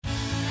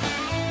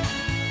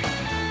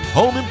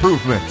home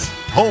improvements,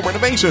 home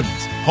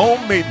renovations,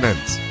 home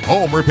maintenance,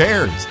 home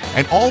repairs,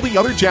 and all the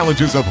other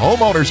challenges of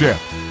home ownership.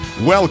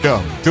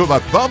 Welcome to the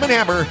Thumb and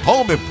Hammer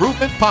Home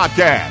Improvement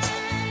Podcast.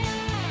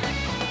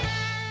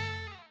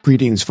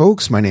 Greetings,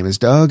 folks. My name is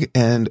Doug,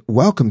 and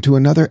welcome to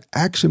another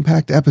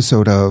action-packed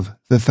episode of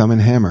the Thumb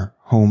and Hammer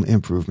Home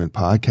Improvement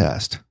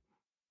Podcast.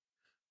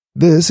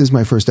 This is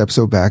my first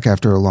episode back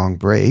after a long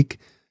break,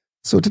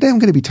 so today I'm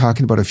going to be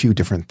talking about a few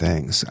different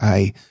things.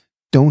 I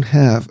don't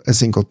have a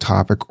single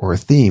topic or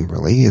theme,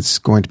 really. It's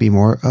going to be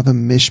more of a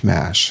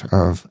mishmash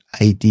of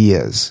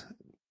ideas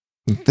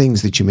and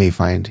things that you may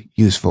find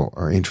useful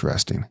or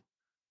interesting.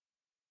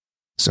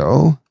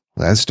 So,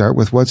 let's start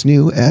with what's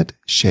new at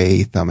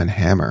Shea Thumb and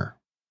Hammer.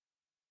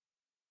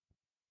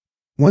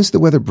 Once the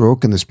weather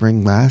broke in the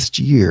spring last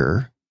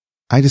year,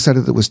 I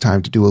decided it was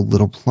time to do a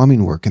little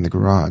plumbing work in the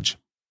garage.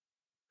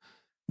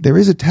 There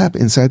is a tap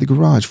inside the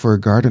garage for a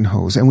garden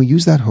hose, and we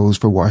use that hose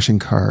for washing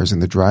cars in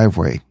the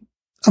driveway,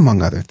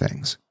 among other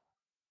things.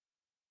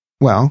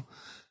 Well,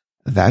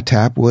 that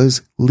tap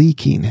was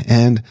leaking,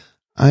 and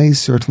I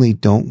certainly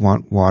don't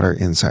want water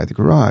inside the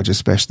garage,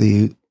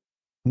 especially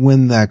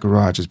when that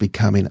garage is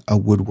becoming a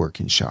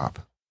woodworking shop.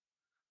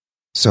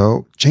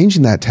 So,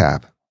 changing that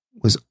tap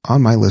was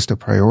on my list of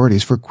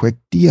priorities for quick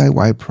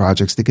DIY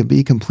projects that can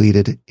be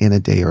completed in a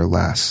day or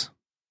less.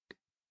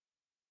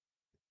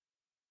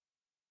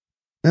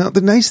 Now,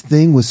 the nice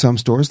thing with some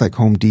stores like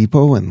Home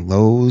Depot and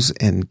Lowe's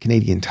and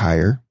Canadian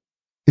Tire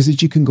is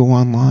that you can go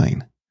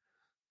online,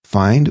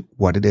 find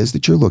what it is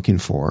that you're looking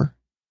for,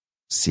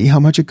 see how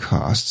much it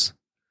costs,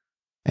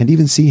 and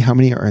even see how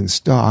many are in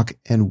stock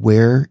and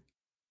where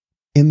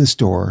in the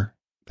store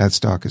that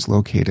stock is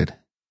located.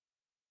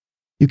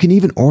 You can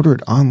even order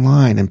it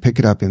online and pick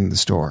it up in the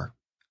store.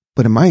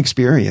 But in my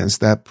experience,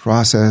 that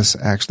process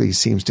actually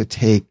seems to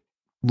take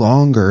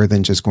longer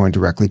than just going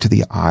directly to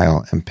the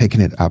aisle and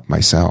picking it up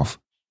myself.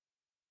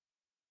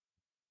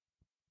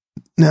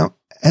 Now,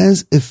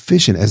 as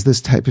efficient as this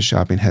type of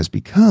shopping has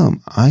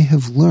become, I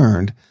have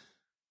learned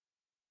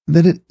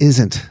that it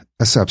isn't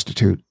a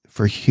substitute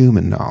for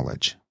human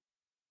knowledge.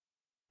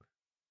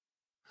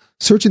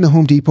 Searching the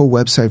Home Depot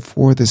website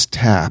for this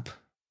tap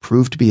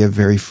proved to be a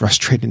very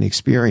frustrating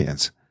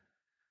experience.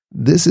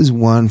 This is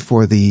one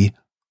for the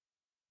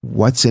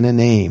 "What's in a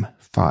Name"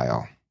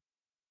 file.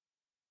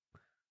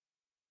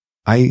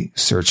 I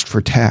searched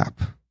for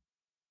tap,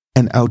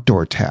 an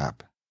outdoor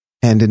tap,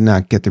 and did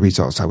not get the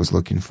results I was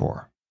looking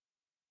for.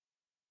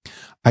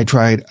 I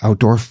tried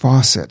outdoor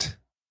faucet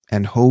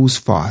and hose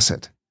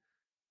faucet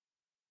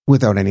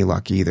without any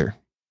luck either.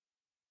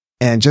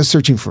 And just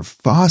searching for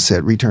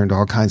faucet returned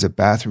all kinds of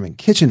bathroom and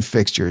kitchen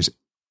fixtures,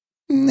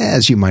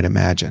 as you might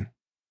imagine.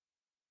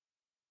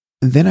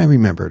 Then I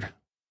remembered.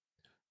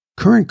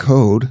 Current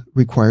code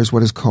requires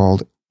what is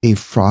called a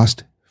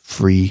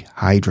frost-free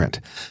hydrant.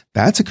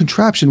 That's a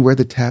contraption where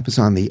the tap is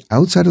on the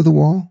outside of the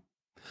wall,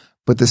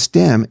 but the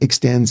stem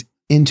extends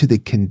into the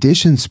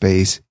conditioned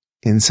space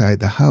inside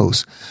the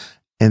house,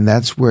 and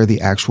that's where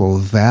the actual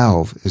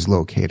valve is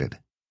located.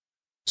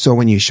 So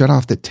when you shut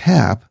off the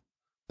tap,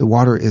 the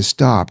water is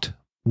stopped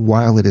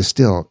while it is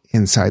still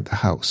inside the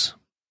house.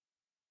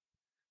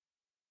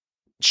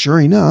 Sure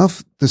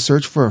enough, the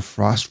search for a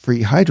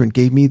frost-free hydrant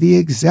gave me the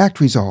exact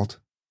result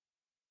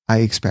I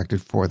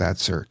expected for that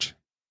search.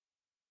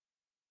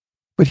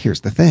 But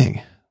here's the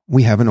thing.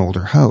 We have an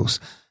older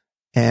house,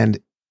 and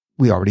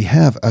we already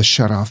have a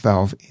shut-off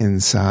valve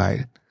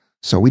inside,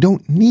 so we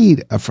don't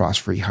need a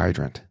frost-free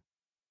hydrant.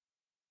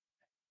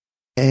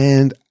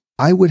 And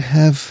I would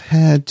have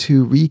had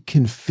to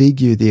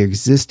reconfigure the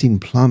existing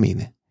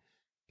plumbing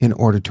in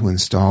order to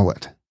install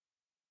it.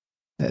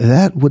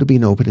 That would have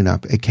been opening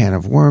up a can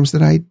of worms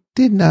that I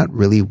did not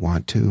really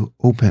want to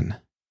open.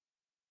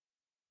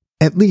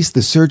 At least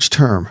the search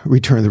term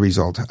returned the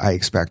result I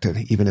expected,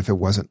 even if it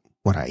wasn't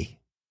what I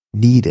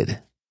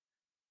needed.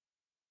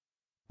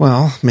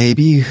 Well,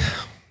 maybe,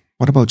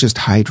 what about just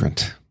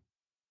hydrant?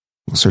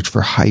 We'll search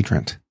for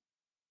hydrant.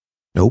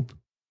 Nope,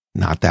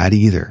 not that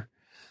either.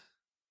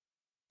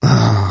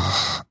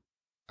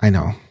 I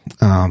know.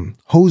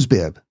 Hose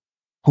bib.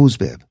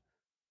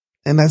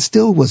 And that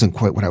still wasn't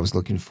quite what I was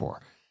looking for.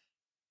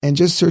 And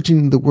just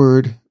searching the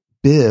word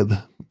bib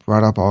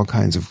brought up all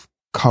kinds of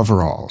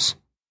coveralls.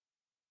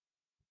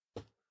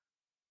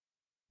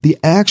 The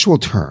actual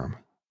term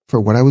for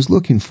what I was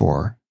looking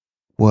for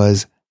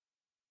was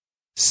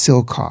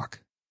silcock.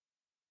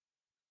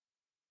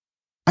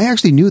 I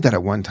actually knew that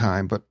at one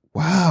time, but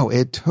wow,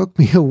 it took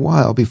me a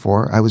while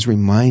before I was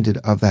reminded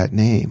of that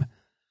name.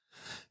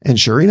 And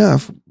sure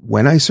enough,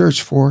 when I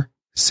searched for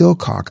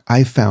silcock,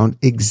 I found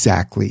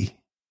exactly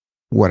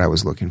what I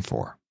was looking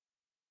for.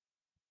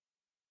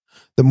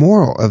 The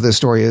moral of this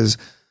story is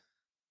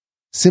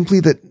simply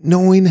that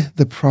knowing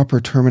the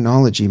proper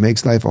terminology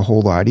makes life a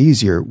whole lot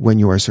easier when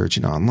you are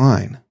searching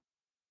online.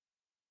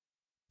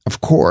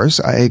 Of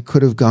course, I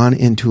could have gone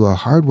into a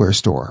hardware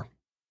store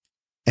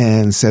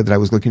and said that I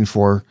was looking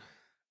for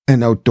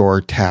an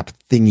outdoor tap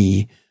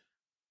thingy,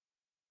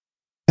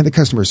 and the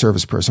customer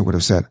service person would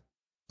have said,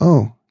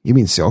 "Oh, you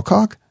mean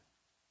silcock?"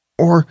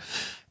 Or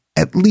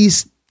at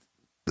least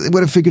they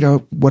would have figured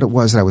out what it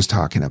was that I was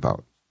talking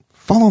about.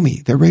 Follow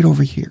me. They're right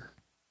over here.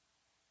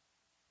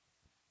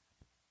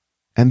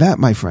 And that,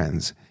 my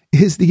friends,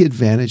 is the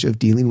advantage of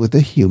dealing with a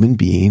human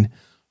being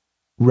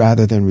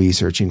rather than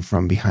researching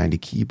from behind a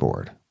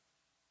keyboard.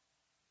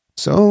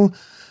 So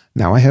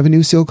now I have a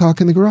new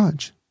Silcock in the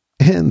garage,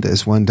 and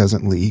this one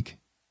doesn't leak,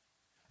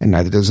 and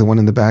neither does the one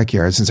in the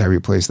backyard since I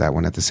replaced that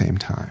one at the same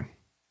time.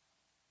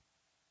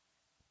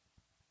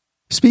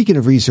 Speaking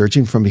of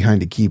researching from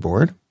behind a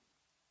keyboard,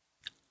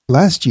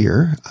 last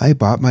year I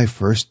bought my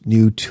first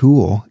new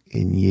tool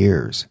in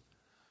years.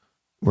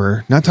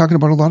 We're not talking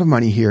about a lot of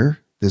money here.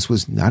 This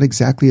was not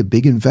exactly a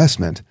big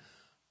investment,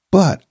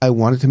 but I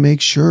wanted to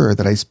make sure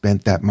that I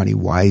spent that money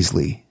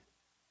wisely.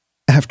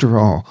 After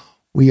all,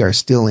 we are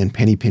still in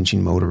penny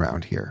pinching mode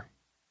around here.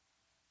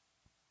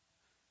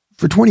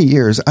 For 20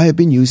 years, I have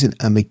been using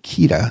a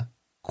Makita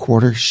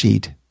quarter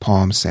sheet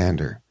palm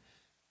sander.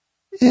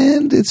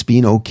 And it's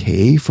been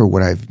okay for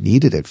what I've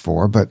needed it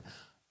for, but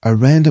a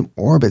random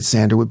orbit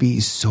sander would be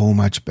so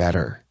much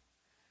better,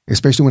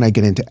 especially when I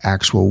get into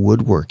actual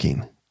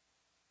woodworking.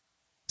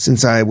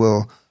 Since I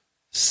will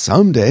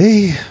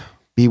someday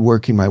be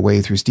working my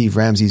way through Steve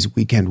Ramsey's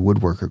Weekend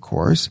Woodworker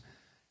course,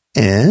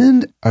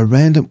 and a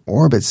random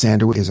orbit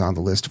sander is on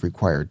the list of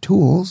required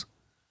tools,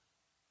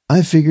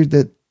 I figured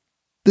that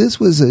this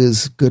was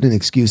as good an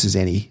excuse as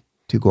any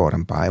to go out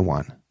and buy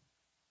one.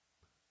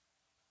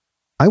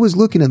 I was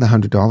looking in the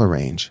 $100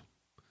 range.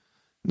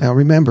 Now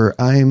remember,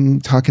 I'm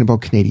talking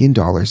about Canadian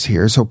dollars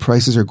here, so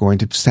prices are going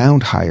to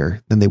sound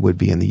higher than they would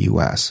be in the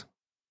US.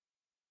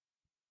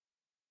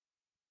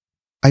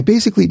 I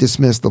basically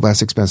dismissed the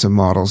less expensive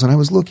models, and I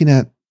was looking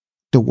at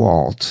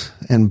DeWalt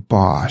and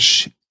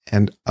Bosch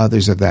and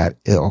others of that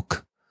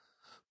ilk.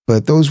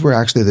 But those were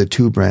actually the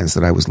two brands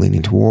that I was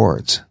leaning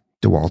towards,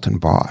 DeWalt and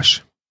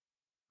Bosch.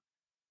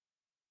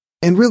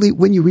 And really,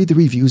 when you read the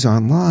reviews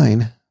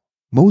online,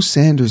 most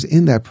sanders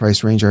in that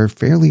price range are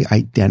fairly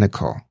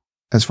identical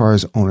as far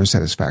as owner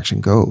satisfaction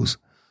goes.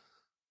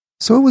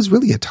 So it was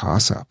really a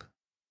toss-up.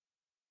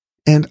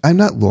 And I'm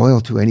not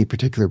loyal to any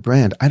particular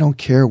brand. I don't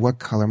care what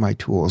color my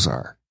tools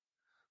are.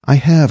 I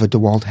have a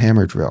DeWalt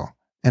hammer drill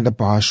and a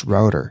Bosch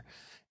router,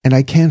 and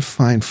I can't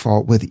find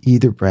fault with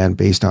either brand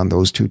based on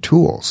those two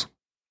tools.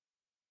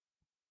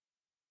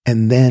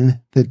 And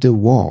then the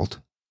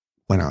DeWalt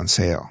went on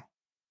sale.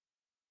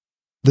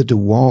 The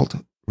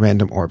DeWalt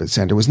random orbit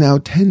sander was now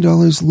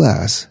 $10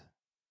 less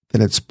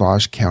than its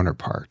Bosch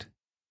counterpart.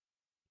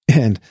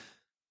 And,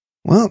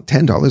 well,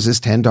 $10 is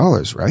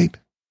 $10, right?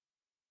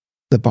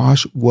 The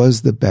Bosch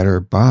was the better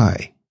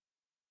buy,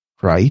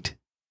 right?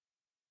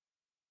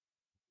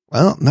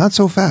 Well, not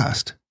so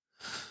fast.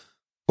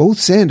 Both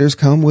sanders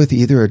come with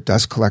either a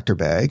dust collector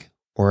bag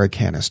or a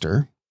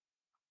canister.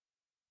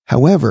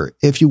 However,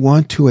 if you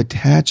want to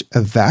attach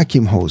a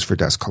vacuum hose for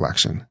dust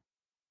collection,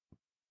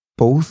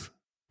 both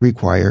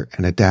require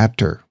an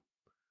adapter.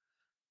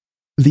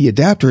 The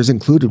adapter is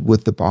included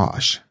with the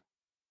Bosch.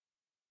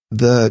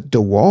 The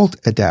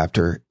DeWalt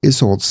adapter is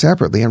sold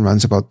separately and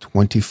runs about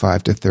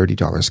 $25 to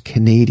 $30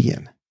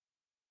 Canadian.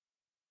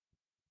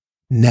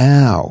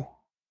 Now,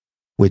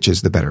 which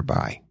is the better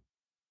buy?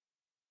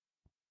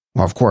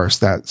 Well, of course,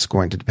 that's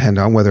going to depend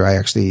on whether I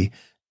actually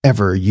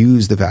ever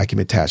use the vacuum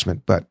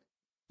attachment, but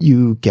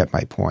you get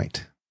my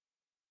point.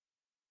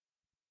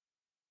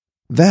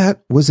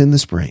 That was in the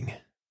spring.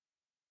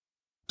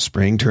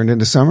 Spring turned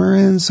into summer,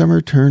 and summer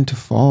turned to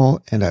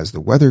fall, and as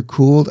the weather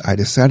cooled, I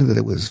decided that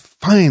it was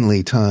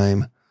finally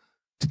time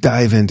to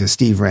dive into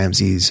Steve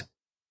Ramsey's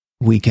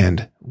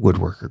Weekend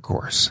Woodworker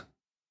course.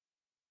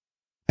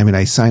 I mean,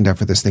 I signed up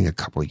for this thing a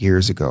couple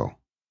years ago.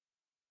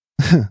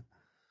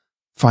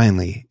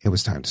 Finally, it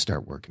was time to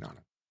start working on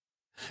it.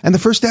 And the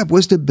first step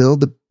was to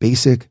build the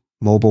basic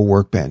mobile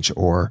workbench,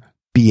 or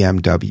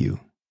BMW.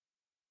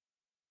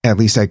 At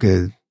least I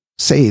could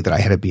say that I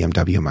had a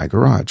BMW in my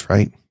garage,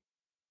 right?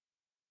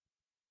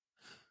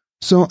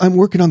 So I'm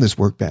working on this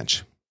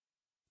workbench,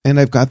 and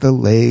I've got the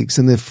legs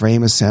and the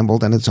frame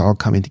assembled, and it's all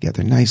coming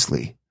together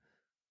nicely.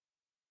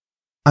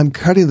 I'm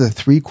cutting the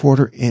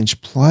 3/4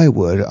 inch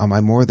plywood on my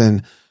more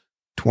than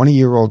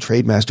 20-year-old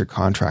Trademaster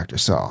contractor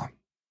saw.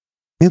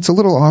 It's a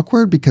little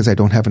awkward because I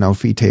don't have an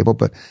outfeed table,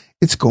 but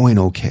it's going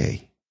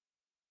okay.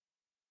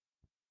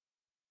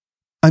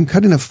 I'm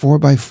cutting a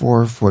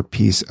 4x4 foot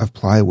piece of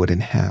plywood in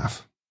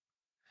half.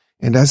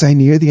 And as I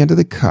near the end of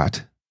the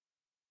cut,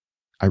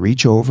 I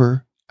reach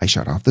over, I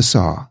shut off the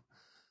saw.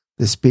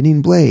 The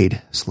spinning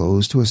blade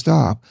slows to a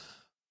stop,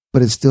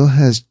 but it still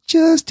has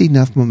just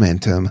enough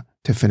momentum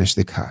to finish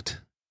the cut.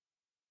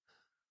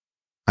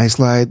 I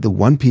slide the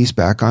one piece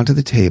back onto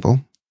the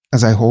table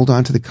as I hold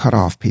on to the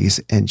cut-off piece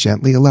and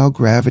gently allow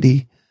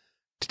gravity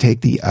to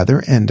take the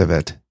other end of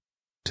it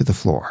to the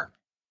floor.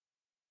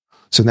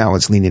 So now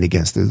it's leaning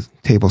against the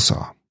table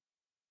saw.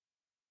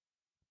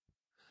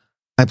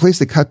 I place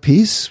the cut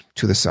piece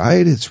to the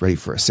side, it's ready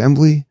for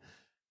assembly,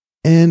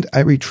 and I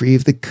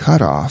retrieve the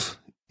cut-off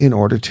in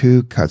order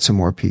to cut some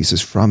more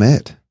pieces from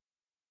it.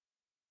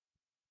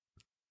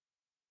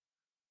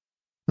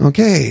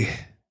 Okay.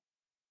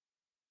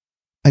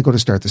 I go to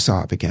start the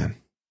saw up again.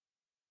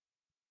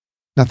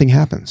 Nothing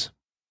happens.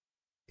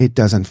 It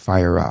doesn't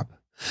fire up.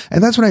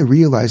 And that's when I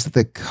realized that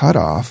the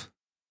cutoff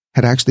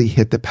had actually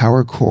hit the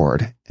power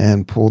cord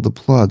and pulled the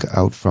plug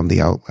out from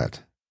the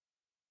outlet.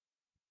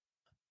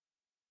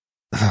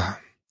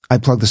 I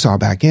plug the saw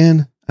back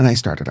in and I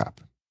start it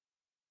up.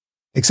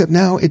 Except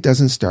now it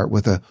doesn't start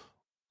with a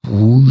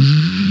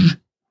whoosh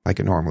like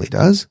it normally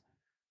does.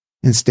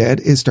 Instead,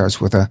 it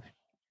starts with a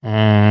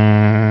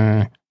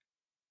that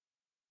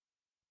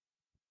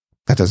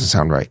doesn't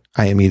sound right.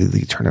 I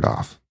immediately turn it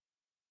off.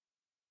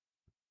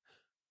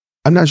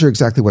 I'm not sure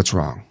exactly what's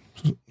wrong,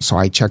 so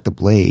I check the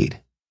blade.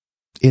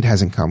 It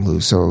hasn't come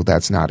loose, so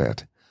that's not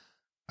it.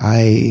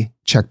 I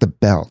check the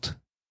belt.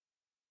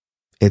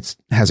 It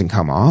hasn't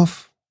come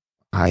off.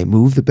 I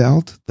move the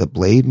belt. The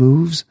blade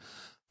moves.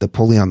 The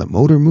pulley on the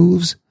motor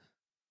moves.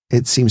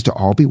 It seems to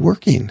all be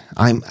working.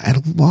 I'm at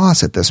a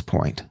loss at this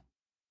point.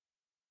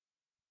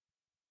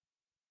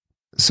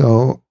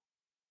 So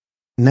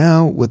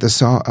now, with the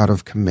saw out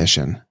of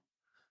commission,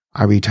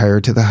 I retire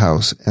to the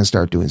house and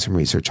start doing some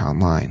research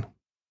online.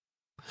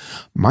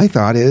 My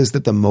thought is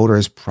that the motor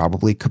is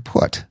probably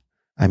kaput.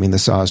 I mean, the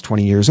saw is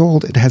 20 years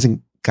old. It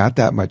hasn't got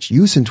that much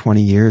use in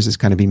 20 years. It's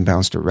kind of been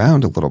bounced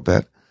around a little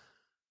bit.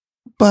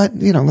 But,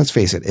 let's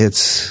face it,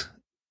 it's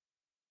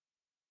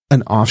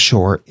an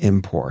offshore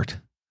import.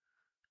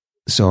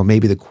 So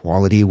maybe the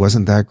quality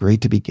wasn't that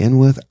great to begin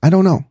with. I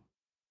don't know.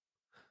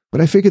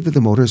 But I figured that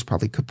the motor is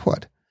probably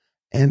kaput.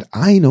 And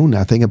I know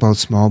nothing about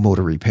small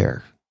motor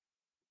repair.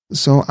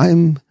 So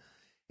I'm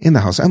in the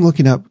house. I'm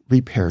looking up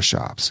repair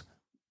shops.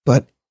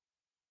 But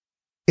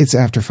it's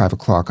after 5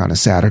 o'clock on a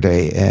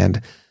Saturday,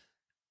 and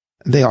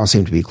they all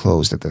seem to be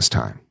closed at this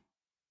time.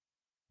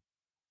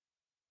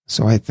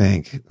 So I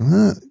think,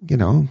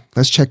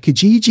 let's check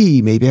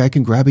Kijiji. Maybe I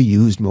can grab a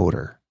used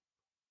motor.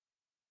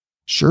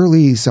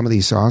 Surely some of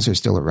these saws are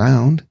still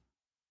around.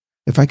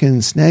 If I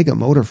can snag a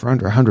motor for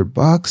under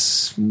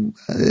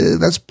 $100,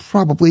 that's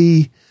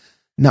probably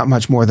not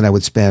much more than I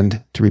would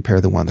spend to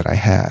repair the one that I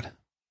had.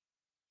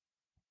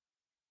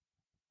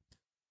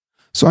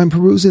 So I'm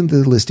perusing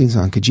the listings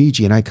on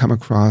Kijiji, and I come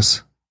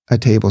across a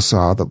table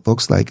saw that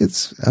looks like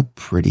it's a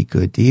pretty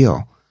good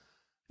deal.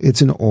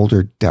 It's an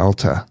older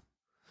Delta,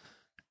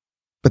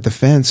 but the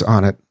fence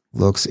on it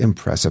looks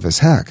impressive as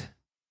heck.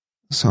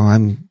 So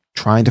I'm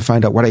trying to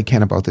find out what I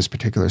can about this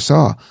particular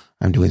saw.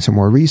 I'm doing some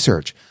more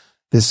research.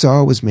 This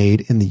saw was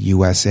made in the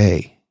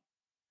USA,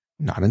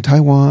 not in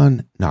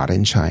Taiwan, not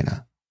in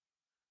China.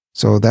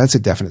 So that's a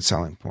definite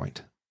selling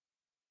point.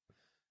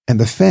 And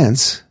the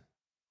fence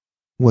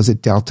was a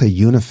Delta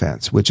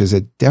Unifence, which is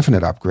a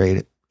definite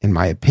upgrade, in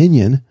my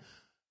opinion,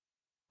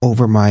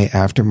 over my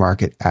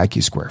aftermarket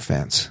AccuSquare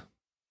fence.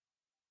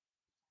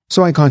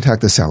 So I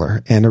contact the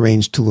seller and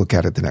arrange to look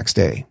at it the next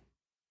day.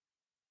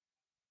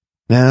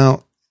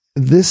 Now,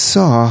 this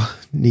saw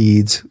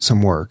needs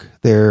some work.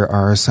 There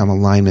are some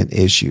alignment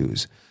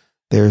issues.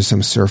 There's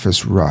some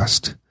surface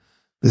rust.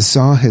 The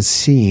saw has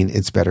seen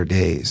its better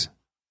days.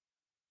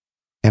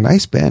 And I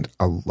spent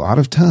a lot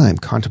of time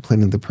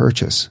contemplating the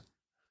purchase,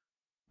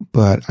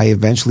 but I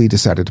eventually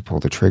decided to pull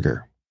the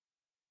trigger.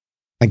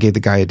 I gave the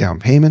guy a down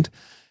payment,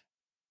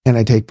 and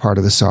I take part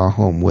of the saw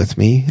home with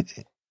me,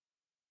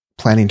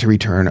 planning to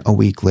return a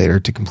week later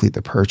to complete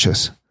the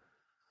purchase.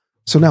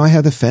 So now I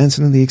have the fence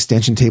and the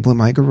extension table in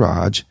my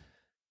garage,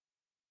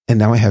 and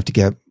now I have to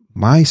get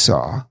my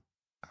saw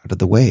out of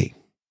the way.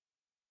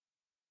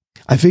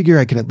 I figure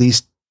I can at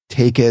least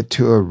take it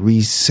to a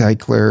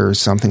recycler or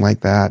something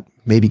like that,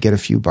 maybe get a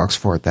few bucks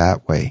for it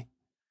that way.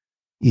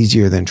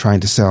 Easier than trying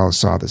to sell a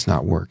saw that's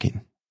not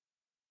working.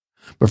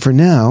 But for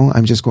now,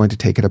 I'm just going to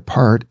take it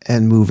apart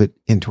and move it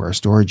into our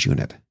storage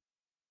unit.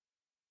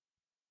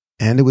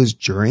 And it was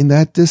during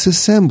that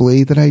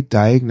disassembly that I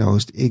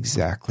diagnosed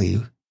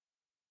exactly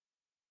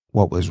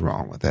what was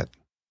wrong with it.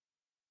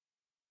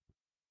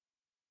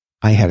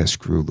 I had a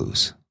screw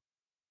loose.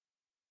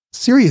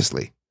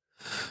 Seriously.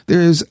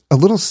 There's a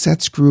little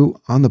set screw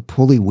on the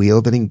pulley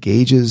wheel that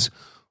engages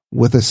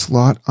with a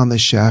slot on the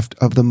shaft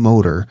of the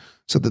motor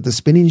so that the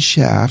spinning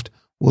shaft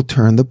will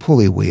turn the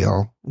pulley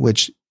wheel,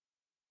 which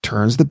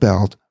turns the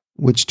belt,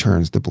 which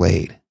turns the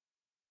blade.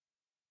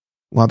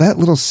 Well, that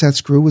little set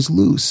screw was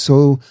loose,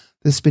 so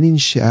the spinning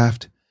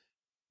shaft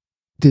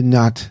did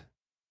not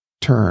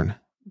turn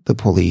the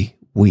pulley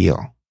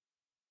wheel.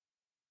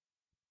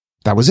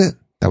 That was it.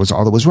 That was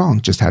all that was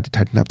wrong. Just had to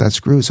tighten up that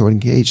screw so it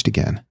engaged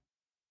again.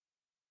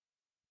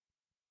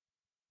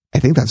 I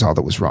think that's all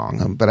that was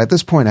wrong. But at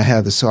this point, I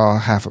had the saw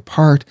half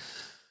apart,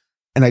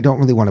 and I don't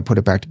really want to put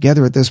it back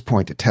together at this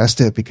point to test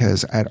it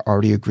because I'd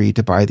already agreed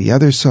to buy the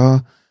other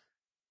saw.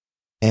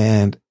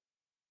 And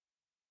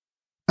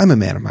I'm a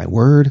man of my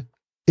word.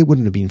 It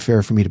wouldn't have been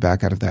fair for me to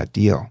back out of that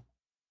deal.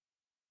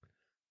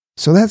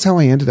 So that's how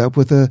I ended up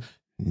with a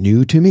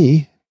new to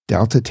me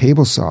Delta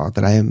table saw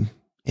that I am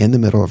in the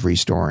middle of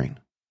restoring.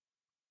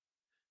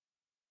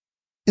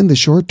 In the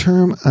short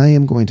term, I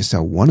am going to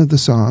sell one of the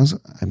saws.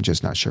 I'm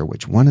just not sure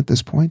which one at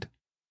this point,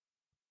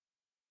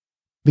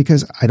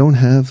 because I don't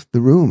have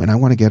the room and I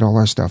want to get all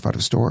our stuff out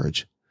of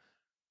storage.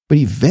 But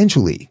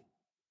eventually,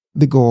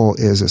 the goal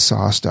is a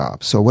saw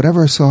stop. So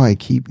whatever saw I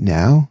keep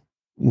now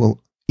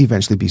will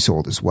eventually be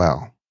sold as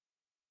well.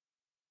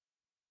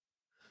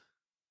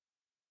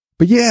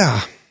 But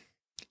yeah,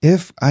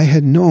 if I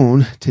had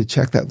known to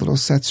check that little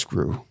set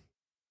screw,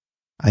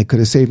 I could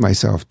have saved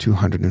myself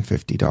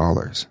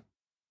 $250.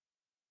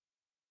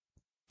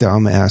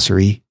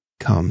 Dumbassery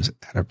comes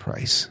at a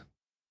price.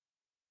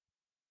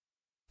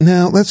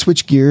 Now let's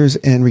switch gears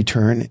and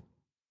return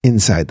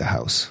inside the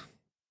house.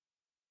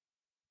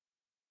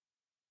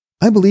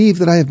 I believe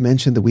that I have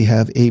mentioned that we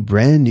have a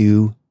brand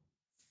new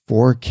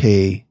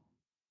 4K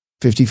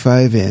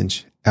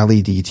 55-inch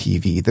LED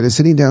TV that is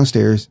sitting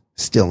downstairs,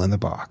 still in the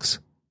box.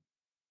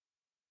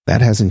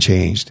 That hasn't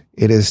changed.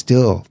 It is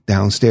still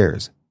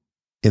downstairs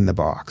in the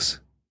box.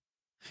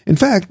 In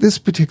fact, this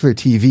particular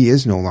TV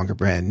is no longer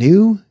brand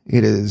new.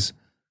 It is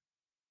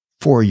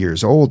 4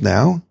 years old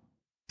now,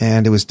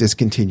 and it was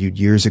discontinued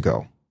years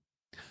ago.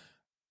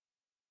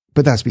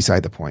 But that's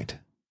beside the point.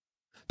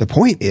 The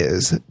point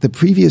is, the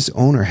previous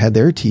owner had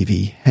their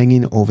TV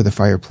hanging over the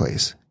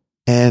fireplace,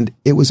 and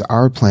it was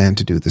our plan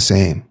to do the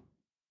same.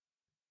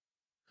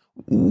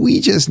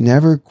 We just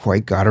never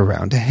quite got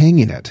around to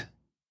hanging it.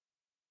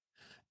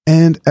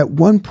 And at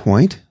one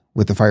point,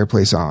 with the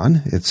fireplace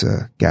on, it's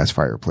a gas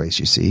fireplace,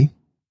 you see,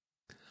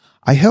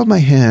 I held my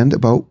hand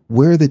about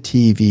where the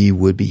TV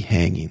would be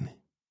hanging.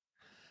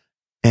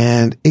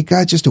 And it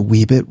got just a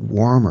wee bit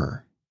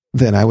warmer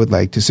than I would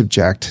like to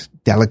subject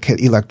delicate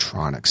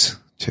electronics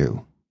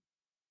to.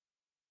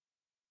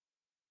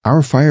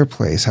 Our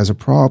fireplace has a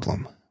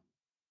problem.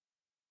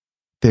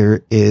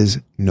 There is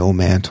no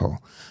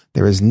mantle.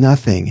 There is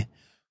nothing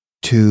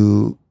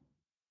to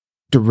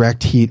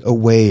direct heat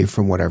away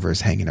from whatever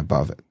is hanging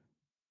above it.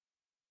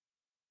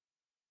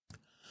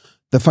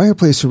 The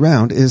fireplace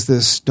around is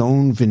this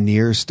stone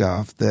veneer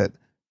stuff that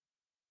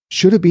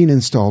should have been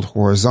installed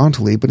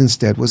horizontally, but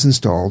instead was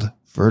installed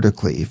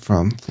vertically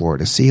from floor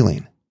to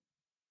ceiling.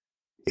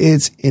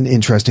 It's an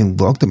interesting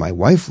look that my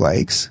wife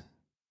likes,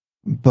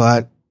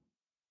 but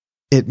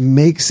it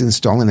makes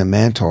installing a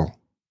mantle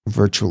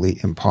virtually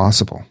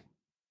impossible.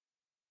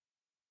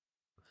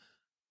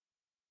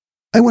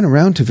 I went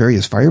around to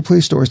various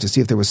fireplace stores to see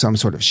if there was some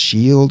sort of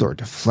shield or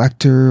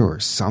deflector or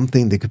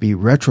something that could be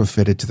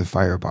retrofitted to the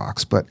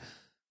firebox, but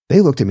they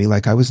looked at me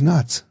like I was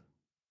nuts.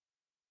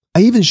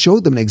 I even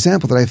showed them an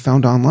example that I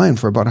found online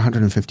for about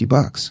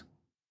 $150.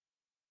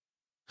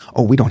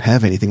 Oh, we don't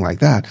have anything like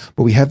that,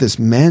 but we have this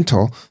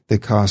mantle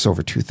that costs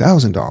over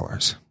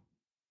 $2,000.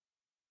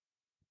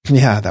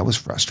 Yeah, that was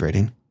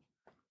frustrating.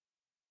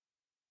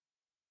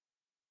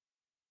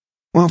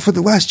 Well, for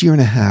the last year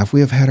and a half,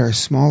 we have had our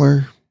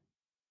smaller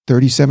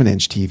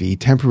 37-inch TV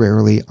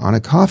temporarily on a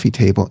coffee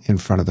table in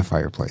front of the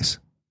fireplace.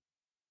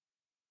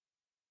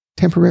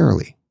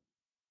 Temporarily.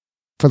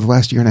 For the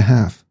last year and a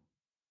half.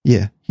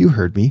 Yeah, you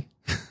heard me.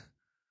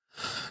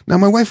 Now,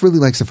 my wife really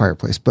likes the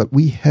fireplace, but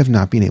we have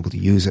not been able to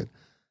use it.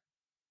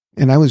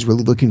 And I was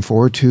really looking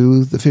forward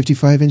to the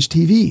 55-inch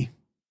TV.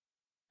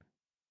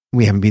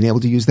 We haven't been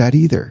able to use that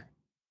either.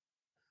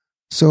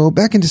 So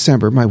back in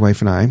December, my wife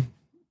and I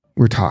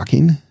were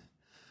talking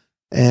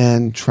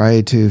and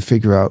tried to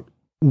figure out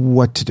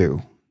what to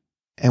do.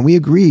 And we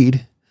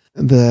agreed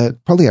that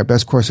probably our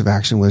best course of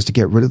action was to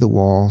get rid of the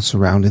wall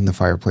surrounding the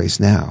fireplace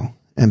now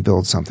and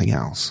build something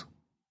else.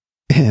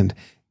 And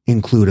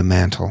include a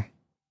mantle.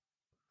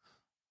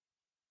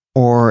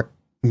 Or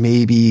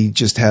maybe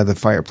just have the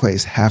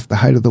fireplace half the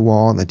height of the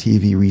wall and the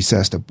TV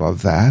recessed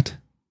above that.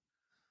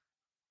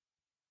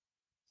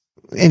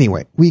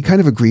 Anyway, we kind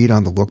of agreed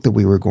on the look that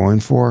we were going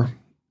for,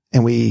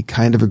 and we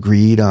kind of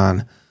agreed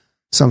on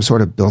some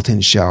sort of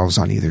built-in shelves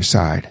on either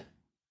side.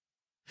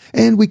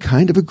 And we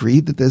kind of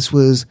agreed that this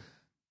was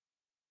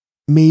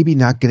maybe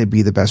not going to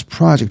be the best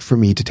project for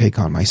me to take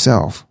on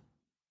myself.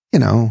 You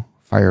know,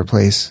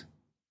 fireplace,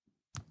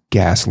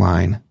 gas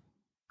line,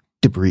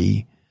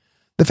 debris.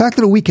 The fact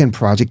that a weekend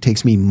project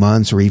takes me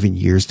months or even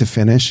years to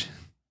finish.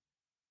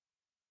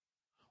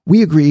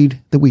 We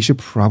agreed that we should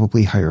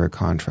probably hire a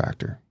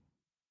contractor.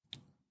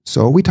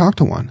 So we talked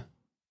to one.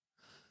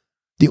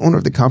 The owner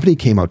of the company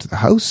came out to the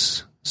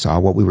house, saw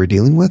what we were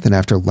dealing with, and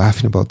after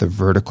laughing about the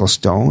vertical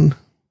stone,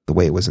 the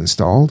way it was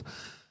installed,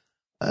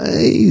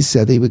 he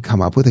said they would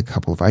come up with a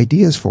couple of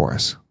ideas for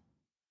us.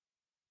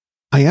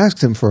 I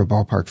asked him for a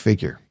ballpark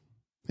figure,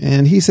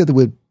 and he said that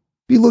we'd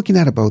be looking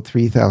at about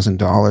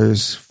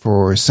 $3,000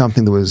 for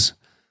something that was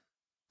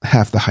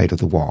half the height of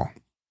the wall.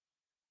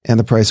 And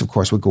the price, of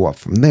course, would go up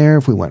from there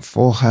if we went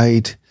full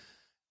height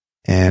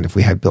and if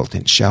we had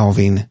built-in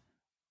shelving.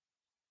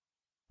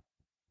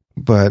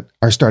 But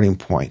our starting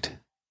point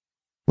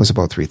was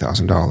about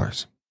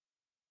 $3,000.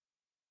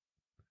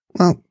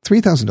 Well,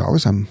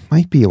 $3,000 I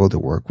might be able to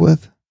work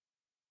with.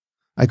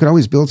 I could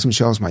always build some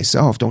shelves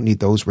myself, don't need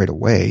those right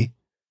away.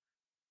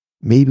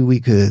 Maybe we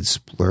could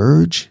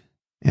splurge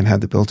and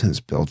have the built-ins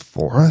built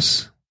for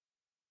us.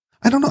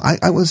 I don't know.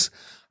 I was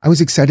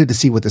excited to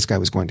see what this guy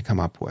was going to come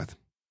up with.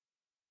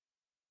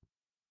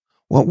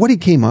 Well, what he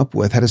came up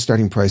with had a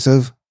starting price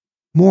of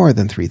more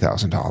than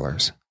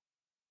 $3,000.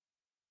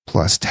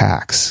 Plus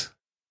tax.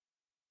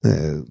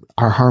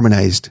 our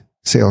harmonized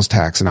sales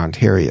tax in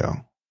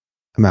Ontario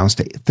amounts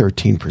to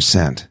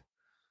 13%.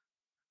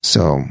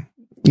 So,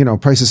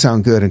 prices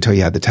sound good until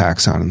you add the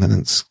tax on, and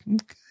then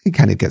it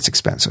kind of gets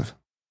expensive.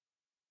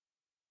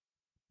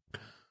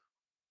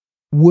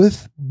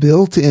 With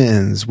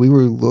built-ins, we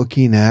were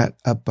looking at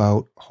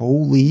about,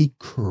 holy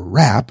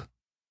crap,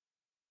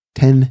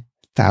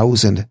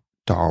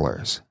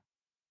 $10,000.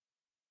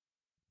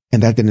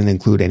 And that didn't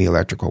include any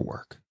electrical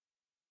work.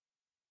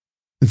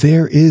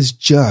 There is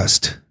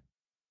just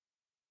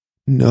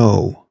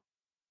no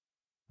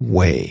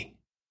way.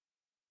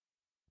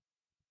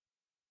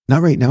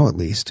 Not right now, at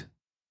least.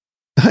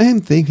 I am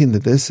thinking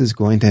that this is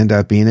going to end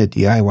up being a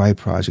DIY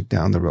project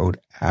down the road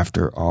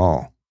after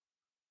all.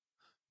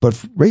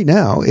 But right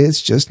now,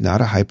 it's just not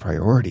a high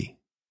priority.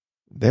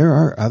 There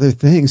are other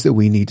things that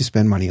we need to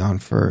spend money on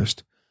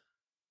first.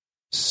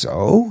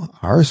 So,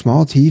 our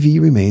small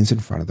TV remains in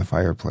front of the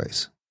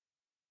fireplace.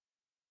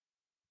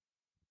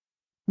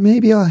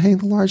 Maybe I'll hang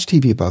the large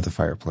TV above the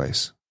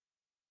fireplace.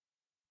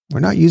 We're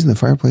not using the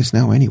fireplace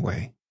now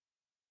anyway.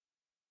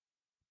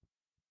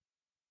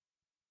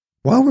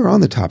 While we're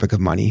on the topic of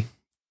money,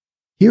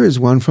 here is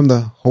one from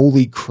the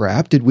Holy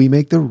Crap, Did We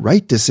Make the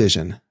Right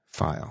Decision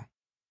file.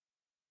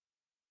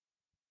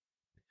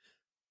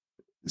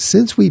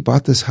 Since we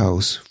bought this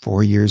house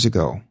 4 years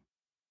ago,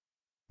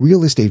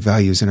 real estate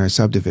values in our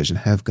subdivision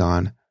have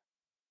gone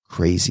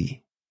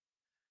crazy.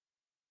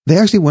 They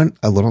actually went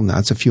a little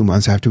nuts a few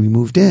months after we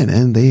moved in,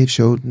 and they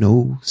showed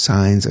no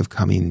signs of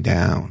coming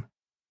down.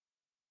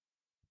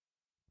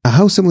 A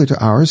house similar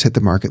to ours hit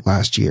the market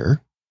last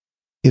year.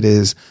 It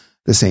is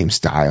the same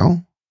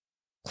style,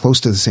 close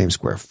to the same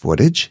square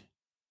footage.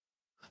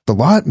 The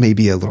lot may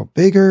be a little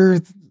bigger.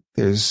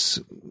 There's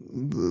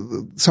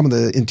some of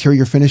the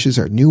interior finishes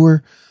are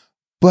newer,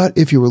 but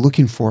if you were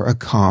looking for a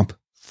comp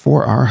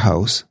for our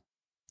house,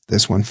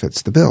 this one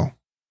fits the bill.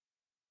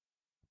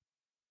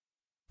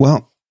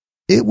 Well,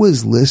 it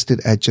was listed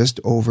at just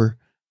over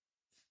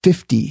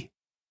 50%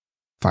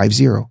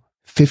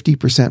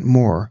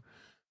 more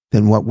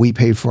than what we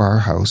paid for our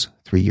house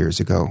 3 years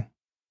ago.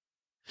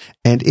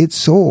 And it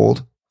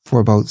sold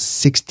for about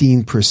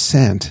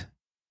 16%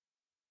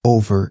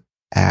 over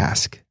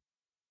ask.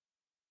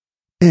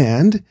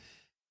 And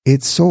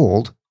it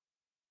sold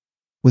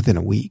within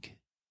a week.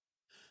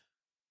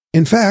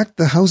 In fact,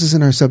 the houses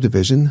in our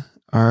subdivision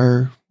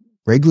are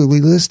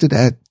regularly listed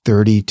at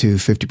 30 to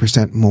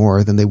 50%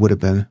 more than they would have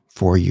been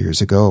 4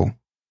 years ago.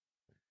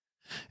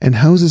 And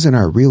houses in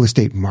our real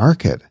estate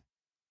market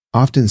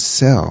often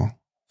sell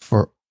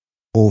for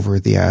over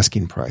the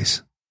asking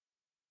price.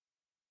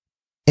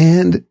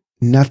 And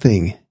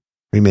nothing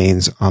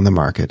remains on the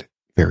market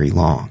very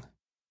long.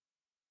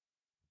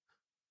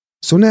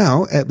 So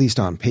now, at least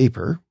on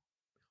paper,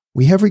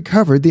 we have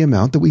recovered the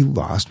amount that we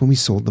lost when we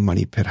sold the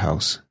Money Pit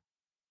house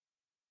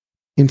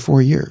in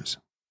 4 years.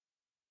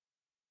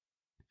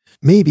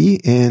 Maybe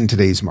in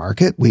today's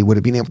market, we would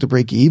have been able to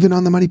break even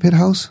on the Money Pit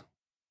house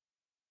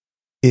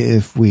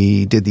if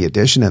we did the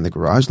addition and the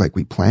garage like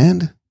we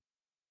planned.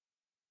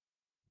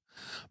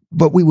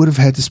 But we would have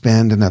had to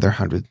spend another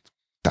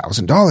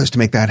 $100,000 to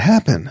make that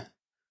happen.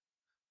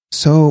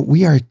 So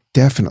we are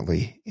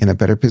definitely in a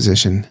better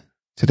position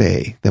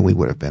today than we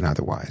would have been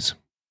otherwise.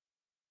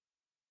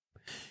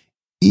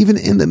 Even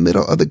in the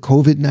middle of the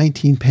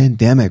COVID-19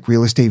 pandemic,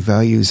 real estate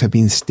values have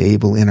been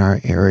stable in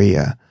our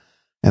area,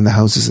 and the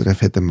houses that have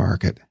hit the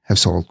market have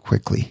sold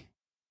quickly.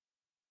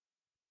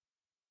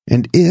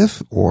 And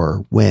if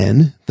or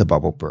when the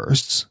bubble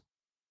bursts,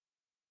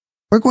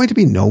 we're going to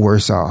be no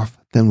worse off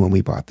than when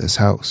we bought this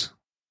house.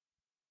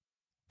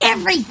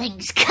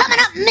 Everything's coming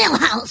up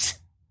Millhouse!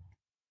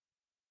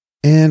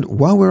 And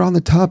while we're on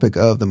the topic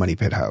of the Money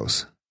Pit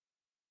house,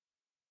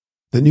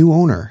 the new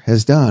owner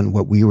has done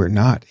what we were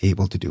not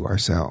able to do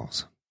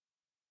ourselves.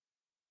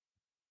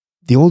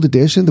 The old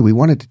addition that we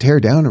wanted to tear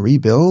down and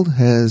rebuild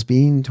has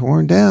been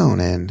torn down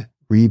and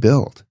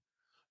rebuilt,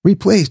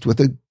 replaced with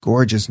a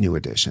gorgeous new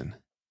addition.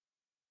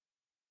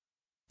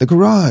 The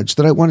garage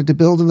that I wanted to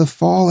build in the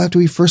fall after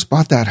we first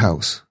bought that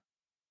house.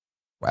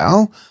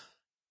 Well,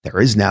 there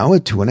is now a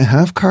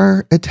 2.5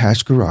 car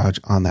attached garage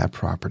on that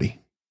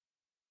property.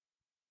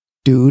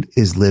 Dude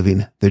is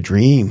living the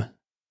dream.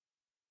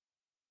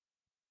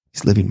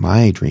 He's living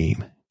my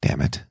dream,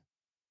 damn it.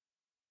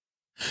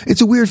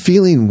 It's a weird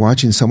feeling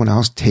watching someone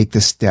else take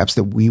the steps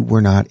that we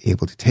were not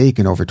able to take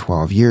in over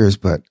 12 years,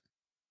 but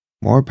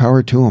more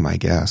power to him, I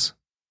guess.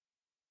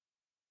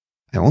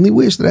 I only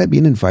wish that I'd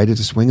been invited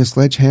to swing a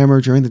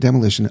sledgehammer during the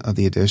demolition of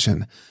the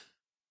addition.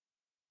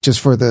 Just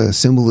for the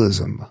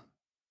symbolism.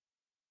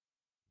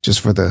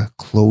 Just for the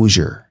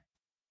closure.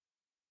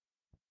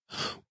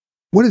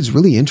 What is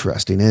really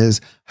interesting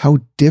is how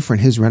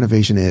different his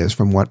renovation is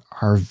from what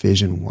our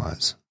vision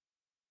was.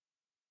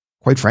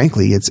 Quite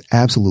frankly, it's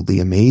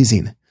absolutely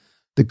amazing.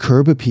 The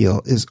curb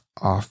appeal is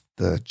off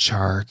the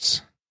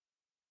charts.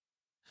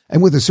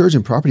 And with the surge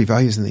in property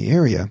values in the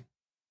area,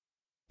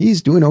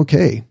 he's doing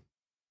okay.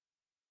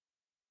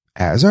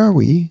 As are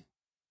we,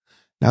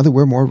 now that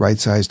we're more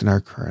right-sized in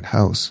our current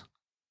house.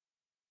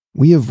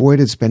 We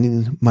avoided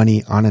spending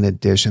money on an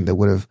addition that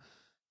would have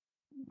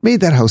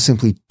made that house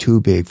simply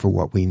too big for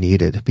what we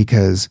needed,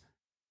 because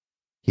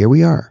here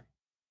we are,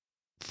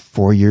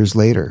 4 years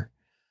later,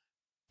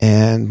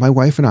 and my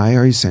wife and I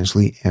are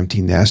essentially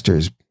empty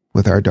nesters,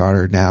 with our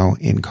daughter now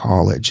in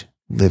college,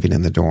 living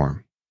in the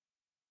dorm.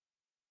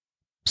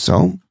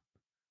 So,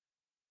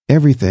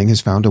 everything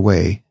has found a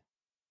way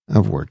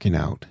of working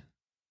out.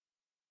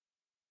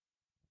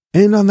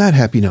 And on that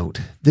happy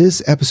note,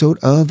 this episode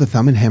of the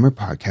Thumb and Hammer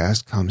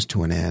podcast comes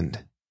to an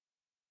end.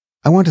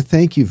 I want to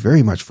thank you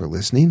very much for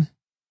listening.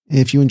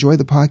 If you enjoy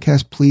the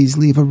podcast, please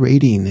leave a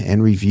rating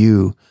and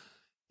review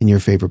in your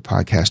favorite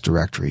podcast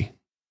directory.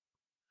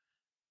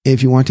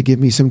 If you want to give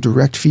me some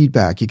direct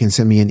feedback, you can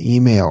send me an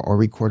email or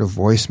record a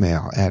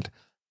voicemail at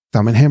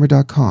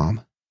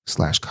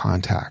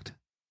thumbandhammer.com/contact.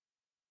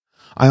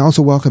 I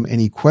also welcome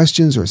any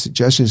questions or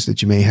suggestions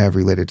that you may have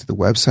related to the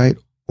website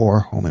or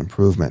home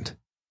improvement.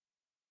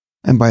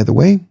 And by the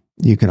way,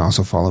 you can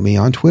also follow me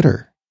on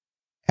Twitter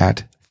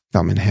at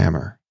Thumb and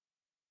Hammer.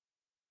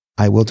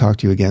 I will talk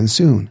to you again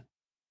soon.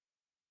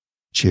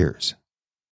 Cheers.